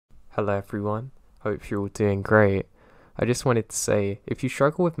Hello everyone, hope you're all doing great. I just wanted to say, if you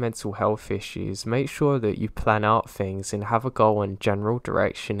struggle with mental health issues, make sure that you plan out things and have a goal and general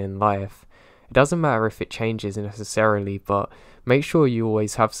direction in life. It doesn't matter if it changes necessarily, but make sure you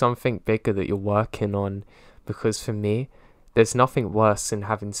always have something bigger that you're working on, because for me, there's nothing worse than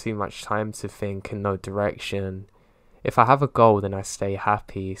having too much time to think and no direction. If I have a goal, then I stay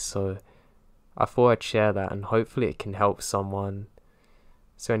happy, so I thought I'd share that and hopefully it can help someone.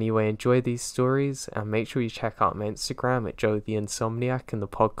 So anyway, enjoy these stories and make sure you check out my Instagram at Joe the Insomniak and the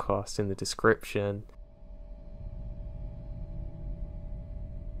podcast in the description.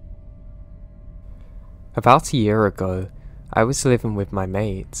 About a year ago, I was living with my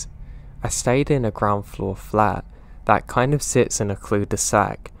mates. I stayed in a ground floor flat that kind of sits in a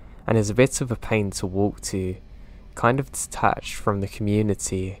cul-de-sac and is a bit of a pain to walk to, kind of detached from the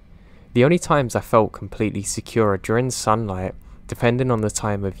community. The only times I felt completely secure are during sunlight, depending on the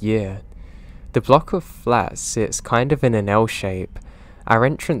time of year. The block of flats sits kind of in an L shape. Our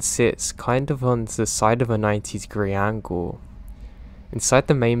entrance sits kind of on the side of a 90-degree angle. Inside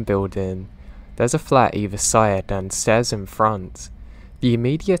the main building, there's a flat either side and stairs in front. The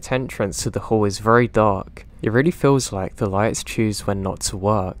immediate entrance to the hall is very dark. It really feels like the lights choose when not to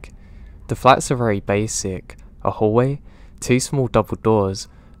work. The flats are very basic: a hallway, 2 small double doors,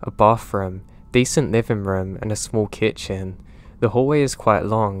 a bathroom, decent living room and a small kitchen. The hallway is quite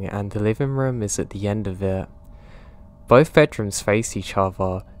long and the living room is at the end of it. Both bedrooms face each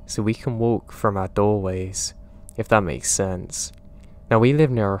other, so we can walk from our doorways, if that makes sense. Now we live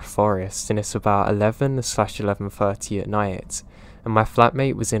near a forest and it's about 11/11:30 at night, and my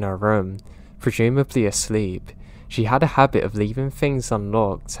flatmate was in her room, presumably asleep. She had a habit of leaving things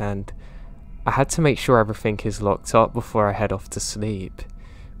unlocked and I had to make sure everything is locked up before I head off to sleep.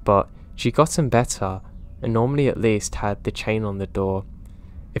 But she'd gotten better and normally at least had the chain on the door.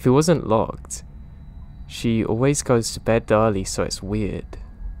 If it wasn't locked, she always goes to bed early, so it's weird.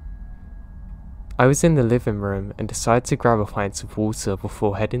 I was in the living room and decided to grab a pint of water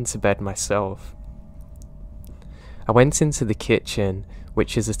before heading to bed myself. I went into the kitchen,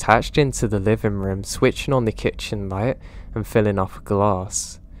 which is attached into the living room, switching on the kitchen light and filling up a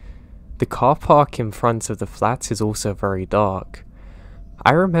glass. The car park in front of the flat is also very dark.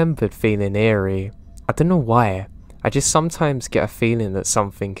 I remembered feeling eerie. I don't know why, I just sometimes get a feeling that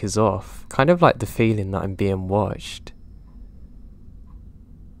something is off, kind of like the feeling that I'm being watched.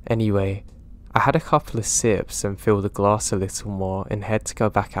 Anyway, I had a couple of sips and filled the glass a little more and had to go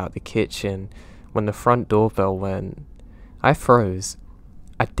back out the kitchen when the front doorbell went. I froze.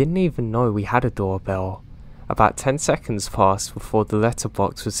 I didn't even know we had a doorbell. About 10 seconds passed before the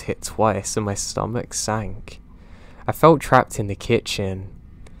letterbox was hit twice and my stomach sank. I felt trapped in the kitchen.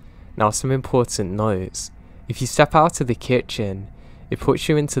 Now some important notes: if you step out of the kitchen, it puts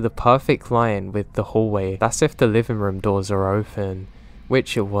you into the perfect line with the hallway. That's if the living room doors are open,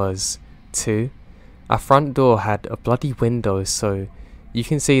 which it was. 2. Our front door had a bloody window so you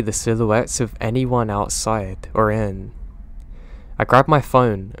can see the silhouettes of anyone outside or in. I grabbed my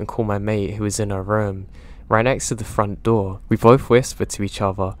phone and called my mate who was in her room, right next to the front door. We both whispered to each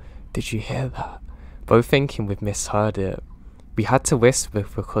other, "Did you hear that?" Both thinking we'd misheard it. We had to whisper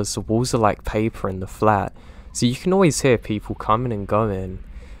because the walls are like paper in the flat, so you can always hear people coming and going.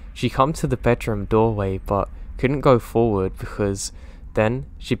 She come to the bedroom doorway but couldn't go forward because then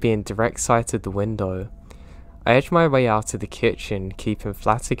she'd be in direct sight of the window. I edged my way out of the kitchen, keeping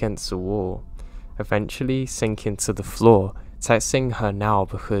flat against the wall, eventually sinking to the floor, texting her now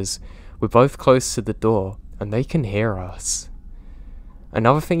because we're both close to the door and they can hear us.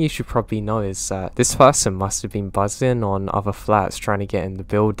 Another thing you should probably know is that this person must have been buzzing on other flats trying to get in the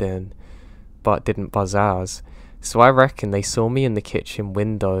building, but didn't buzz ours, so I reckon they saw me in the kitchen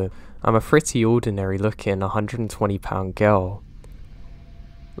window. I'm a pretty ordinary looking 120-pound girl.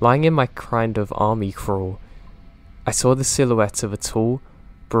 Lying in my kind of army crawl, I saw the silhouette of a tall,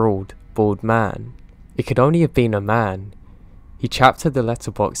 broad, bald man. It could only have been a man. He chapped at the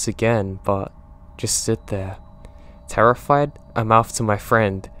letterbox again, but just stood there. Terrified, I mouthed to my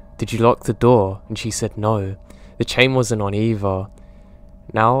friend, "Did you lock the door?" And she said no. The chain wasn't on either.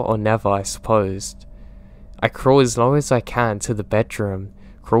 Now or never, I supposed. I crawl as low as I can to the bedroom,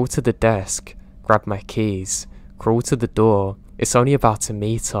 crawl to the desk, grab my keys, crawl to the door. It's only about a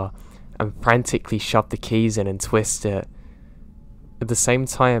meter, and frantically shove the keys in and twist it, at the same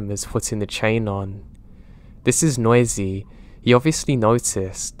time as putting the chain on. This is noisy. He obviously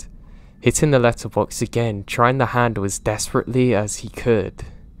noticed. Hitting the letterbox again, trying the handle as desperately as he could.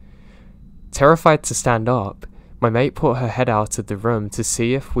 Terrified to stand up, my mate put her head out of the room to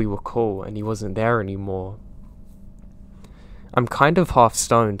see if we were cool and he wasn't there anymore. I'm kind of half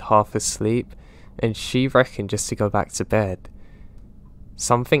stoned, half asleep, and she reckoned just to go back to bed.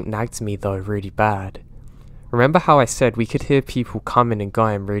 Something nagged me though really bad. Remember how I said we could hear people coming and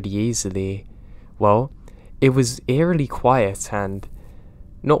going really easily? Well, it was eerily quiet, and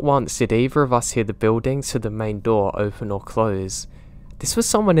not once did either of us hear the building to the main door open or close. This was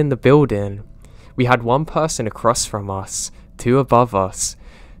someone in the building. We had one person across from us, two above us,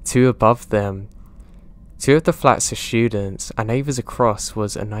 two above them. Two of the flats are students, and neighbours across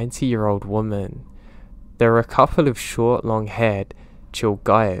was a 90-year-old woman. There were a couple of short, long-haired, chill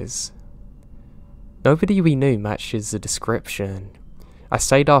guys. Nobody we knew matches the description. I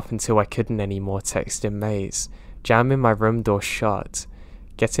stayed up until I couldn't anymore, texting mates, jamming my room door shut,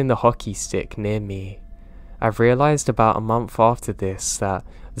 getting the hockey stick near me. I realised about a month after this that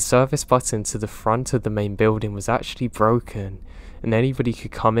the service button to the front of the main building was actually broken, and anybody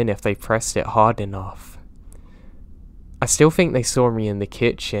could come in if they pressed it hard enough. I still think they saw me in the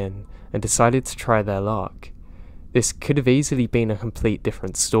kitchen and decided to try their luck. This could have easily been a complete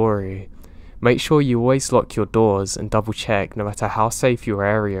different story. Make sure you always lock your doors and double check no matter how safe your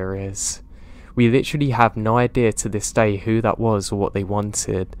area is. We literally have no idea to this day who that was or what they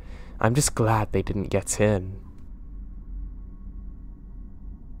wanted. I'm just glad they didn't get in.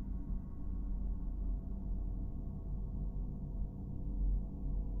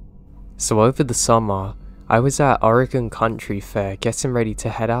 So over the summer, I was at Oregon Country Fair getting ready to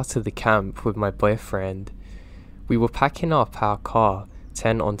head out to the camp with my boyfriend. We were packing up our car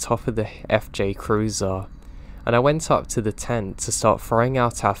tent on top of the FJ Cruiser, and I went up to the tent to start throwing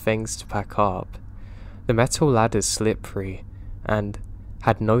out our things to pack up. The metal ladder's slippery and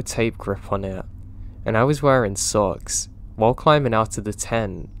had no tape grip on it, and I was wearing socks. While climbing out of the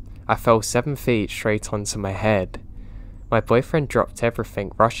tent, I fell 7 feet straight onto my head. My boyfriend dropped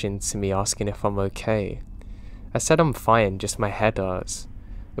everything, rushing to me asking if I'm okay. I said I'm fine, just my head hurts.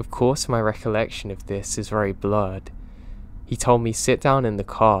 Of course my recollection of this is very blurred. He told me sit down in the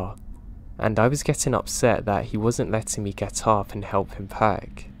car, and I was getting upset that he wasn't letting me get up and help him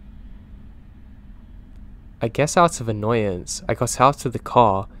pack. I guess out of annoyance, I got out of the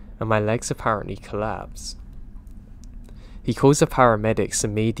car and my legs apparently collapsed. He calls the paramedics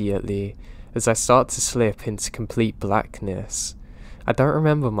immediately as I start to slip into complete blackness. I don't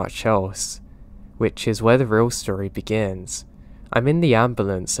remember much else, which is where the real story begins. I'm in the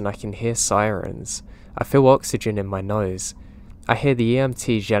ambulance and I can hear sirens. I feel oxygen in my nose. I hear the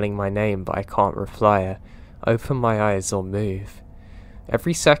EMTs yelling my name, but I can't reply, open my eyes or move.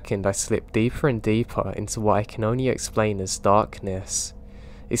 Every second I slip deeper and deeper into what I can only explain as darkness.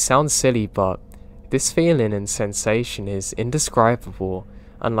 It sounds silly, but this feeling and sensation is indescribable,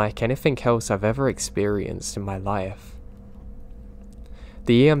 unlike anything else I've ever experienced in my life.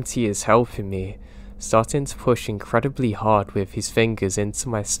 The EMT is helping me, starting to push incredibly hard with his fingers into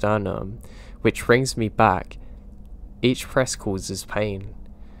my sternum, which brings me back. Each press causes pain.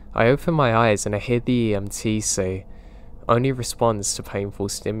 I open my eyes and I hear the EMT say, only responds to painful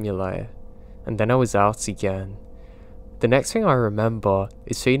stimuli, and then I was out again. The next thing I remember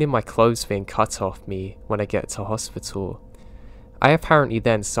is feeling my clothes being cut off me when I get to hospital. I apparently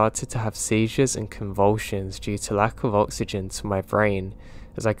then started to have seizures and convulsions due to lack of oxygen to my brain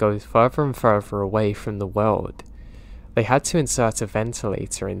as I go further and further away from the world. They had to insert a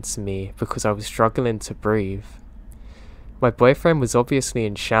ventilator into me because I was struggling to breathe. My boyfriend was obviously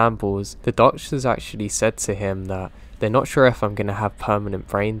in shambles. The doctors actually said to him that they're not sure if I'm going to have permanent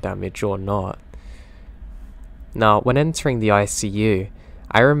brain damage or not. Now, when entering the ICU,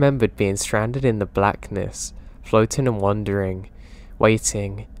 I remembered being stranded in the blackness, floating and wandering,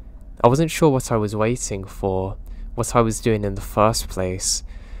 waiting. I wasn't sure what I was waiting for, what I was doing in the first place.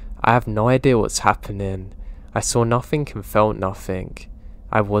 I have no idea what's happening. I saw nothing and felt nothing.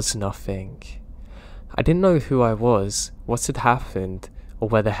 I was nothing. I didn't know who I was, what had happened, or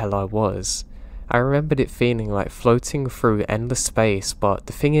where the hell I was. I remembered it feeling like floating through endless space, but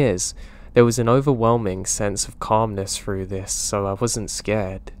the thing is, there was an overwhelming sense of calmness through this, so I wasn't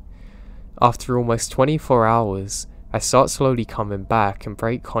scared. After almost 24 hours, I start slowly coming back and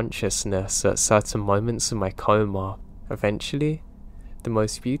break consciousness at certain moments of my coma. Eventually, the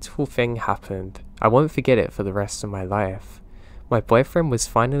most beautiful thing happened. I won't forget it for the rest of my life. My boyfriend was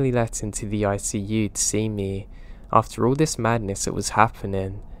finally let into the ICU to see me after all this madness that was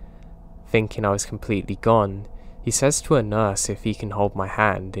happening. Thinking I was completely gone, he says to a nurse if he can hold my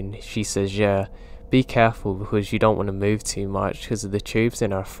hand, and she says yeah, be careful because you don't want to move too much because of the tubes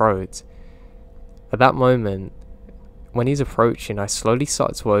in her throat. At that moment, when he's approaching, I slowly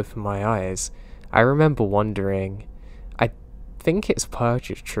start to open my eyes. I remember wondering, I think it's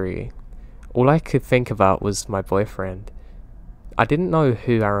purgatory. All I could think about was my boyfriend. I didn't know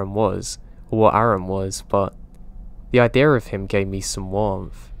who Aaron was, or what Aaron was, but the idea of him gave me some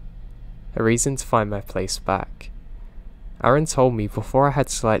warmth, a reason to find my place back. Aaron told me before I had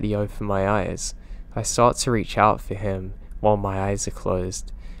slightly opened my eyes, I start to reach out for him while my eyes are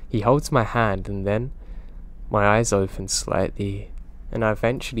closed. He holds my hand and then my eyes opened slightly, and I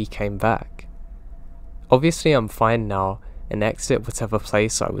eventually came back. Obviously I'm fine now and exit whatever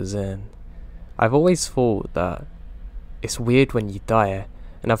place I was in. I've always thought that it's weird when you die,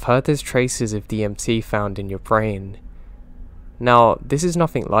 and I've heard there's traces of DMT found in your brain. Now, this is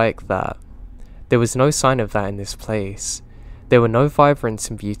nothing like that. There was no sign of that in this place. There were no vibrant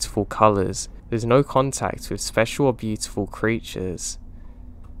and beautiful colours, there's no contact with special or beautiful creatures,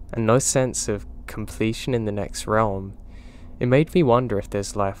 and no sense of completion in the next realm. It made me wonder if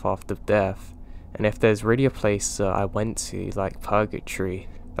there's life after death, and if there's really a place that I went to, like purgatory.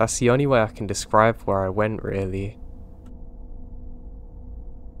 That's the only way I can describe where I went, really.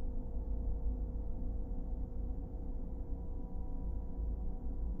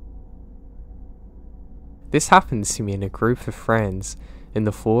 This happened to me in a group of friends in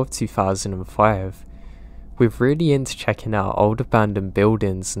the fall of 2005. We're really into checking out old abandoned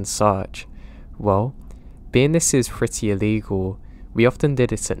buildings and such. Well, being this is pretty illegal, we often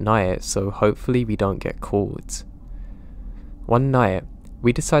did it at night, so hopefully we don't get caught. One night,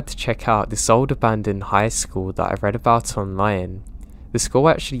 we decided to check out this old abandoned high school that I read about online. The school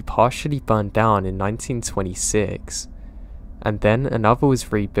actually partially burned down in 1926. And then another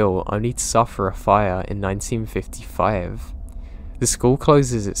was rebuilt only to suffer a fire in 1955. The school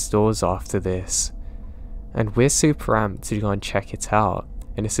closes its doors after this, and we're super amped to go and check it out,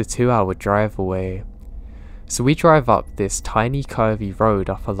 and it's a 2-hour drive away. So we drive up this tiny curvy road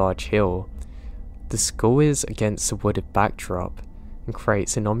up a large hill. The school is against a wooded backdrop and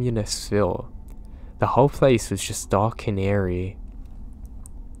creates an ominous feel. The whole place was just dark and eerie.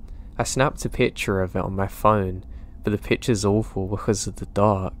 I snapped a picture of it on my phone, but the picture's awful because of the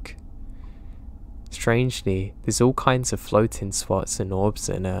dark. Strangely, there's all kinds of floating spots and orbs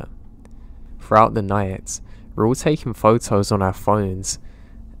in it. Throughout the night, we're all taking photos on our phones,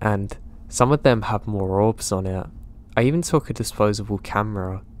 and some of them have more orbs on it. I even took a disposable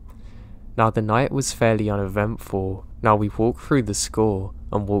camera. Now the night was fairly uneventful. Now we walked through the school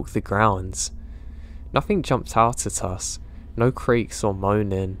and walked the grounds. Nothing jumped out at us, no creaks or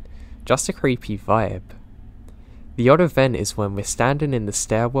moaning, just a creepy vibe. The odd event is when we're standing in the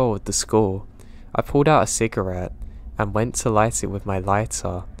stairwell of the school. I pulled out a cigarette and went to light it with my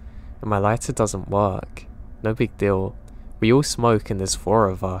lighter, and my lighter doesn't work. No big deal. We all smoke and there's 4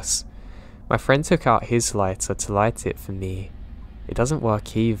 of us. My friend took out his lighter to light it for me. It doesn't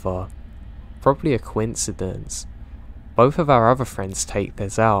work either. Probably a coincidence. Both of our other friends take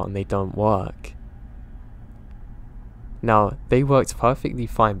theirs out and they don't work. Now, they worked perfectly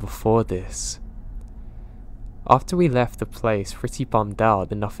fine before this. After we left the place pretty bummed out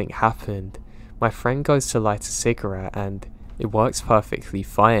that nothing happened, my friend goes to light a cigarette and it works perfectly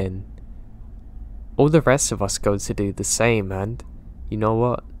fine. All the rest of us go to do the same and, you know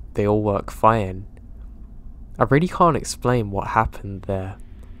what, they all work fine. I really can't explain what happened there.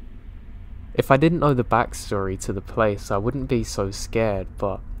 If I didn't know the backstory to the place I wouldn't be so scared,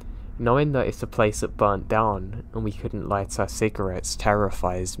 but knowing that it's a place that burnt down and we couldn't light our cigarettes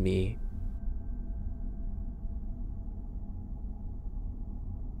terrifies me.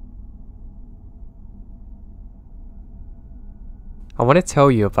 I want to tell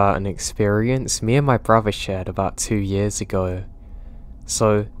you about an experience me and my brother shared about 2 years ago.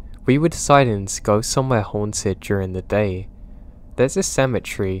 So, we were deciding to go somewhere haunted during the day. There's a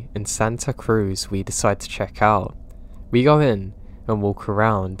cemetery in Santa Cruz we decide to check out. We go in and walk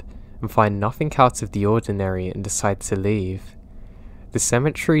around and find nothing out of the ordinary and decide to leave. The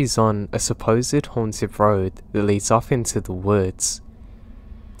cemetery is on a supposed haunted road that leads off into the woods.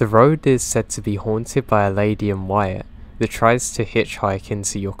 The road is said to be haunted by a lady in white that tries to hitchhike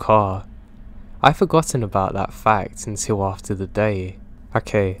into your car. I'd forgotten about that fact until after the day.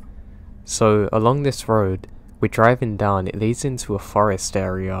 Okay, so along this road, we're driving down. It leads into a forest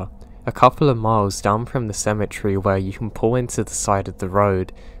area, a couple of miles down from the cemetery, where you can pull into the side of the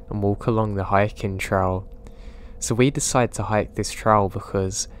road and walk along the hiking trail. So we decide to hike this trail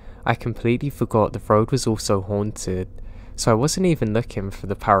because I completely forgot the road was also haunted, so I wasn't even looking for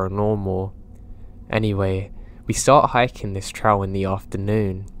the paranormal. Anyway, we start hiking this trail in the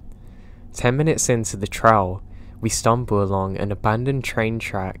afternoon. 10 minutes into the trail, we stumble along an abandoned train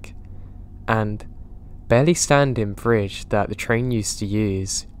track and barely standing bridge that the train used to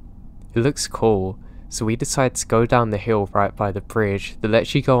use. It looks cool, so we decide to go down the hill right by the bridge that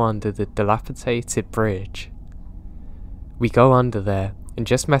lets you go under the dilapidated bridge. We go under there and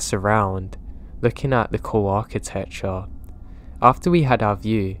just mess around, looking at the cool architecture. After we had our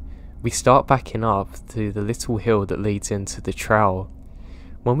view, we start backing up to the little hill that leads into the trail.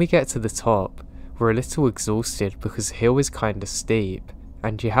 When we get to the top, we're a little exhausted because the hill is kinda steep,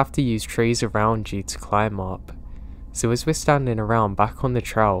 and you have to use trees around you to climb up. So as we're standing around back on the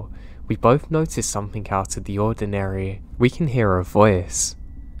trail, we both notice something out of the ordinary. We can hear a voice.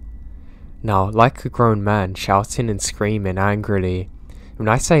 Now, like a grown man shouting and screaming angrily. When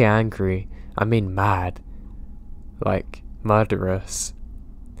I say angry, I mean mad. Like, murderous.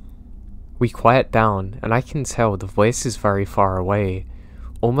 We quiet down, and I can tell the voice is very far away,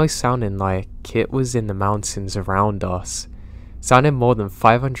 almost sounding like it was in the mountains around us. Sounding more than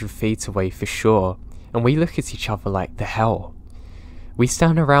 500 feet away for sure, and we look at each other like, the hell? We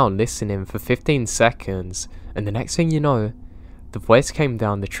stand around listening for 15 seconds, and the next thing you know, the voice came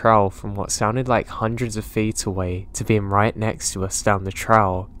down the trail from what sounded like hundreds of feet away to being right next to us down the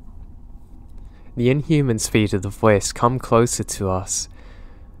trail. The inhuman speed of the voice come closer to us,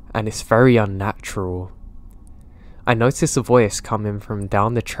 and it's very unnatural. I notice the voice coming from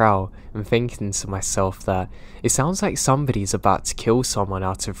down the trail and thinking to myself that it sounds like somebody's about to kill someone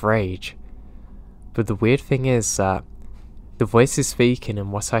out of rage. But the weird thing is that the voice is speaking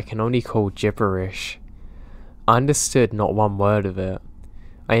in what I can only call gibberish. I understood not one word of it.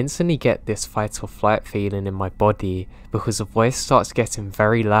 I instantly get this fight or flight feeling in my body because the voice starts getting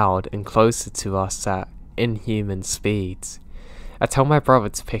very loud and closer to us at inhuman speeds. I tell my brother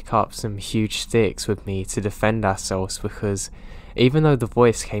to pick up some huge sticks with me to defend ourselves because even though the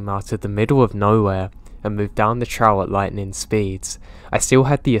voice came out of the middle of nowhere and moved down the trail at lightning speeds, I still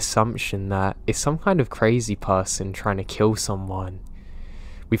had the assumption that it's some kind of crazy person trying to kill someone.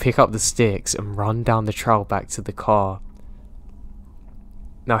 We pick up the sticks and run down the trail back to the car.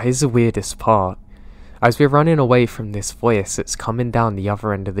 Now here's the weirdest part. As we're running away from this voice that's coming down the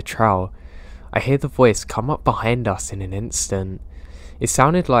other end of the trail, I hear the voice come up behind us in an instant. It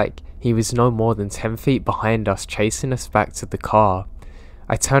sounded like he was no more than 10 feet behind us, chasing us back to the car.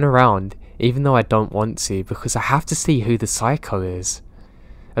 I turn around, even though I don't want to, because I have to see who the psycho is.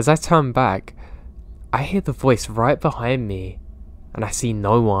 As I turn back, I hear the voice right behind me, and I see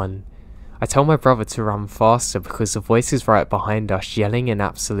no one. I tell my brother to run faster because the voice is right behind us, yelling in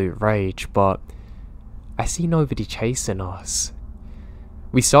absolute rage, but I see nobody chasing us.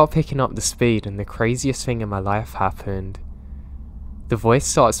 We start picking up the speed, and the craziest thing in my life happened. The voice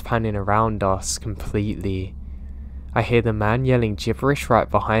starts panning around us completely. I hear the man yelling gibberish right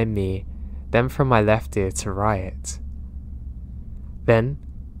behind me, then from my left ear to right. Then,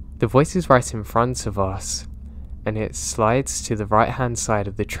 the voice is right in front of us, and it slides to the right hand side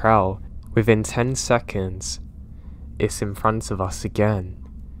of the trail. Within 10 seconds, it's in front of us again.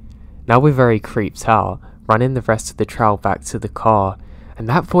 Now we're very creeped out, running the rest of the trail back to the car, and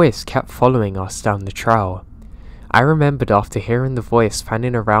that voice kept following us down the trail. I remembered after hearing the voice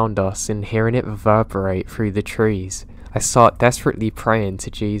panning around us and hearing it reverberate through the trees, I start desperately praying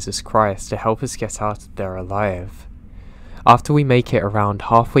to Jesus Christ to help us get out of there alive. After we make it around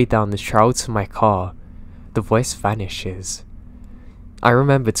halfway down the trail to my car, the voice vanishes. I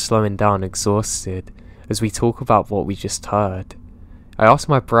remembered slowing down exhausted as we talk about what we just heard. I asked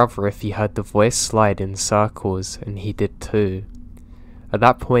my brother if he heard the voice slide in circles, and he did too. At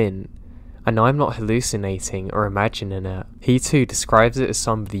that point, I know I'm not hallucinating or imagining it. He too describes it as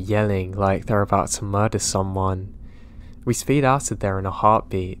somebody yelling like they're about to murder someone. We speed out of there in a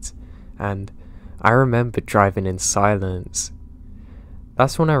heartbeat, and I remembered driving in silence.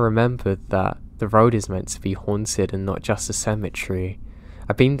 That's when I remembered that the road is meant to be haunted and not just a cemetery.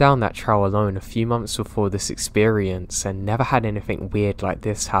 I'd been down that trail alone a few months before this experience and never had anything weird like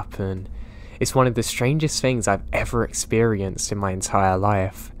this happen. It's one of the strangest things I've ever experienced in my entire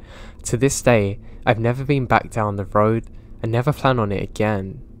life. To this day, I've never been back down the road and never plan on it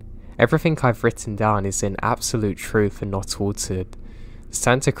again. Everything I've written down is in absolute truth and not altered. The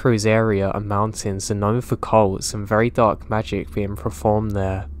Santa Cruz area and mountains are known for cults and very dark magic being performed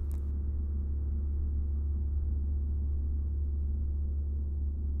there.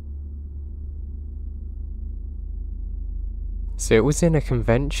 So it was in a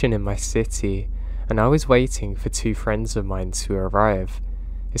convention in my city, and I was waiting for two friends of mine to arrive.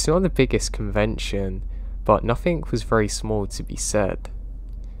 It's not the biggest convention, but nothing was very small to be said.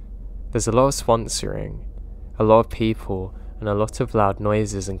 There's a lot of sponsoring, a lot of people, and a lot of loud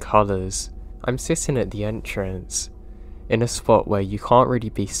noises and colours. I'm sitting at the entrance, in a spot where you can't really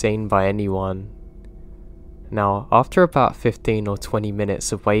be seen by anyone. Now, after about 15 or 20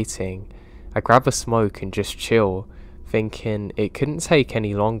 minutes of waiting, I grab a smoke and just chill, thinking it couldn't take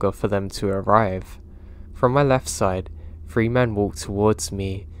any longer for them to arrive. From my left side, 3 men walked towards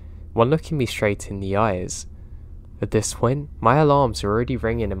me, one looking me straight in the eyes. At this point, my alarms were already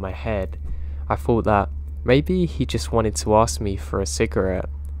ringing in my head. I thought that maybe he just wanted to ask me for a cigarette,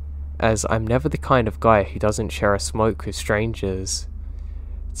 as I'm never the kind of guy who doesn't share a smoke with strangers.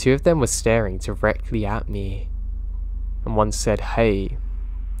 2 of them were staring directly at me, and one said, "Hey,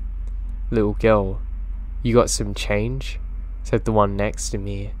 little girl, you got some change?" said the one next to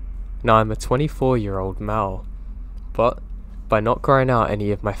me. Now I'm a 24-year-old male, but by not growing out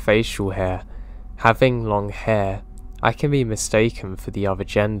any of my facial hair, having long hair, I can be mistaken for the other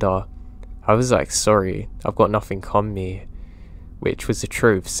gender. I was like, "Sorry, I've got nothing on me," which was the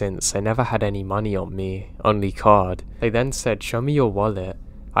truth since I never had any money on me, only card. They then said, "Show me your wallet,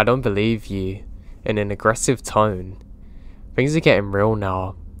 I don't believe you," in an aggressive tone. Things are getting real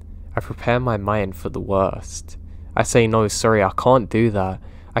now. I prepare my mind for the worst. I say, "No, sorry, I can't do that.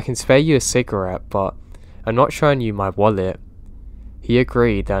 I can spare you a cigarette, but I'm not showing you my wallet." He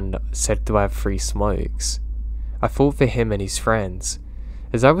agreed and said, "Do I have 3 smokes?" I thought for him and his friends.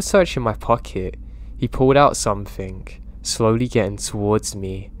 As I was searching my pocket, he pulled out something, slowly getting towards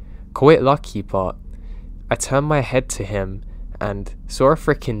me. Call it lucky, but I turned my head to him and saw a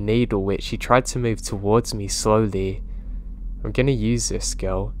freaking needle which he tried to move towards me slowly. "I'm gonna use this,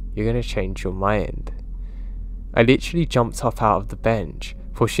 girl. You're gonna change your mind." I literally jumped up out of the bench,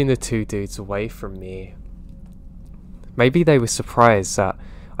 pushing the 2 dudes away from me. Maybe they were surprised that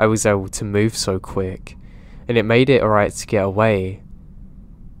I was able to move so quick, and it made it alright to get away.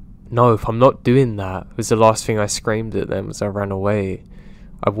 "Nope, I'm not doing that," was the last thing I screamed at them as I ran away.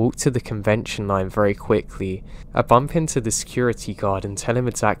 I walked to the convention line very quickly. I bump into the security guard and tell him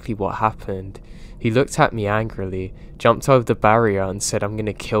exactly what happened. He looked at me angrily, jumped over the barrier and said, "I'm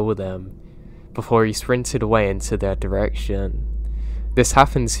gonna kill them," before he sprinted away into their direction. This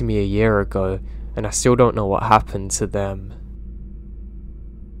happened to me a year ago, and I still don't know what happened to them.